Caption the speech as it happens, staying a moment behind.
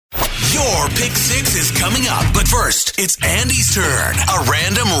Your Pick 6 is coming up, but first, it's Andy's turn. A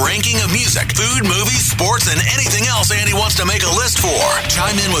random ranking of music, food, movies, sports, and anything else Andy wants to make a list for.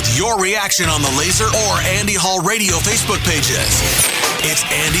 Chime in with your reaction on the Laser or Andy Hall Radio Facebook pages. It's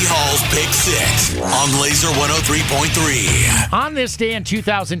Andy Hall's Pick 6 on Laser 103.3. On this day in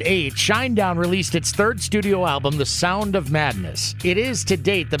 2008, Shinedown released its third studio album, The Sound of Madness. It is, to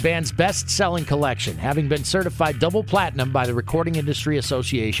date, the band's best-selling collection, having been certified double platinum by the Recording Industry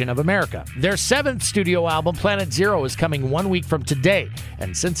Association of America. Their seventh studio album, Planet Zero, is coming 1 week from today,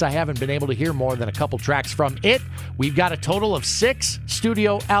 and since I haven't been able to hear more than a couple tracks from it, we've got a total of 6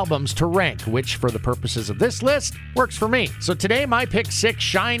 studio albums to rank, which, for the purposes of this list, works for me. So today, my Pick 6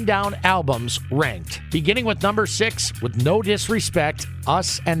 Shinedown albums ranked. Beginning with number 6, with no disrespect,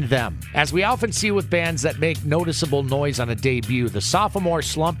 Us and Them. As we often see with bands that make noticeable noise on a debut, the sophomore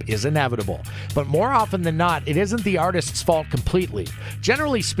slump is inevitable. But more often than not, it isn't the artist's fault completely.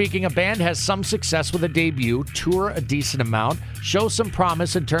 Generally speaking, a band has some success with a debut, tour a decent amount, show some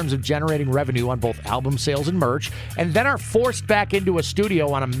promise in terms of generating revenue on both album sales and merch, and then are forced back into a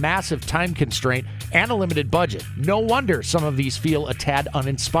studio on a massive time constraint and a limited budget. No wonder some of these feel a tad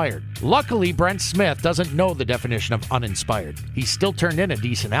uninspired. Luckily, Brent Smith doesn't know the definition of uninspired. He still turned in a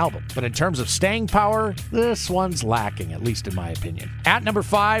decent album, but in terms of staying power, this one's lacking, at least in my opinion. At number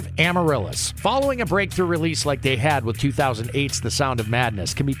 5, Amaryllis. Following a breakthrough release like they had with 2008's The Sound of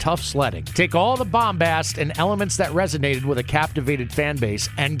Madness can be tough sledding. Take all the bombast and elements that resonated with a captivated fan base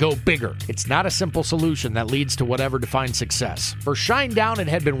and go bigger. It's not a simple solution that leads to whatever defines success. For Shinedown, it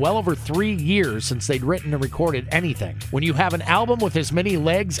had been well over 3 years since they'd written and recorded anything. When you have an album with as many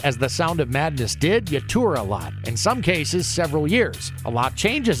legs as The Sound of Madness did, you tour a lot. In some cases, several years. A lot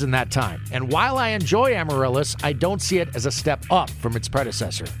changes in that time. And while I enjoy Amaryllis, I don't see it as a step up from its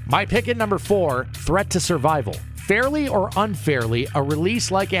predecessor. My pick at number 4, Threat to Survival. Fairly or unfairly, a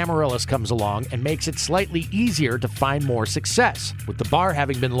release like Amaryllis comes along and makes it slightly easier to find more success, with the bar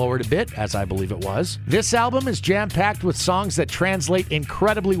having been lowered a bit, as I believe it was. This album is jam-packed with songs that translate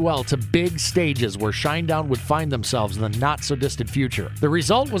incredibly well to big stages where Shinedown would find themselves in the not-so-distant future. The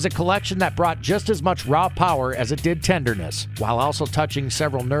result was a collection that brought just as much raw power as it did tenderness, while also touching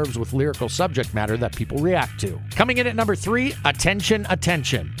several nerves with lyrical subject matter that people react to. Coming in at number 3, Attention,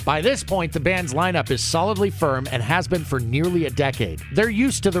 Attention. By this point, the band's lineup is solidly firm and has been for nearly a decade. They're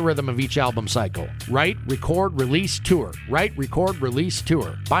used to the rhythm of each album cycle. Write, record, release, tour. Write, record, release,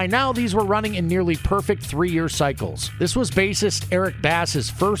 tour. By now, these were running in nearly perfect 3-year cycles. This was bassist Eric Bass's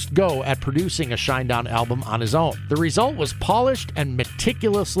first go at producing a Shinedown album on his own. The result was polished and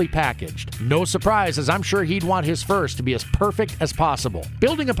meticulously packaged. No surprise, as I'm sure he'd want his first to be as perfect as possible.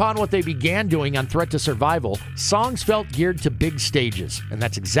 Building upon what they began doing on Threat to Survival, songs felt geared to big stages, and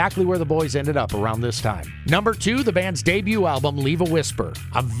that's exactly where the boys ended up around this time. Number 2, the band's debut album, Leave a Whisper.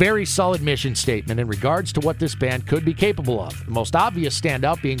 A very solid mission statement in regards to what this band could be capable of. The most obvious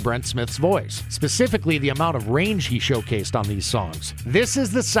standout being Brent Smith's voice, specifically the amount of range he showcased on these songs. This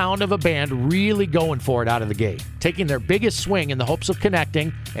is the sound of a band really going for it out of the gate, taking their biggest swing in the hopes of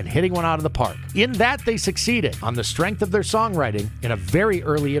connecting and hitting one out of the park. In that, they succeeded on the strength of their songwriting in a very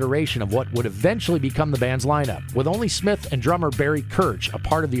early iteration of what would eventually become the band's lineup, with only Smith and drummer Barry Kirch a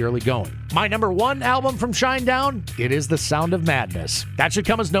part of the early going. My number 1 album from Shinedown, it is The Sound of Madness. That should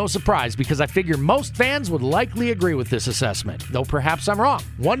come as no surprise because I figure most fans would likely agree with this assessment, though perhaps I'm wrong.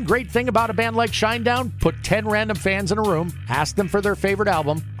 One great thing about a band like Shinedown, put 10 random fans in a room, ask them for their favorite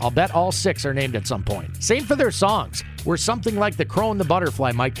album, I'll bet all 6 are named at some point. Same for their songs. Where something like The Crow and the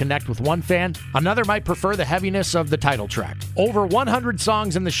Butterfly might connect with one fan, another might prefer the heaviness of the title track. Over 100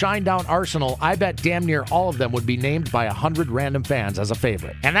 songs in the Shinedown arsenal, I bet damn near all of them would be named by 100 random fans as a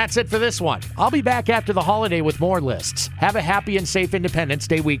favorite. And that's it for this one. I'll be back after the holiday with more lists. Have a happy and safe Independence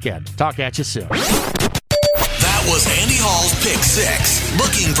Day weekend. Talk at you soon. That was Andy Hall's Pick 6.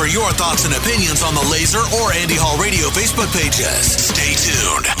 Looking for your thoughts and opinions on the Laser or Andy Hall Radio Facebook pages. Stay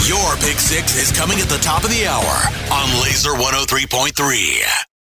tuned. Your Pick 6 is coming at the top of the hour on Laser 103.3.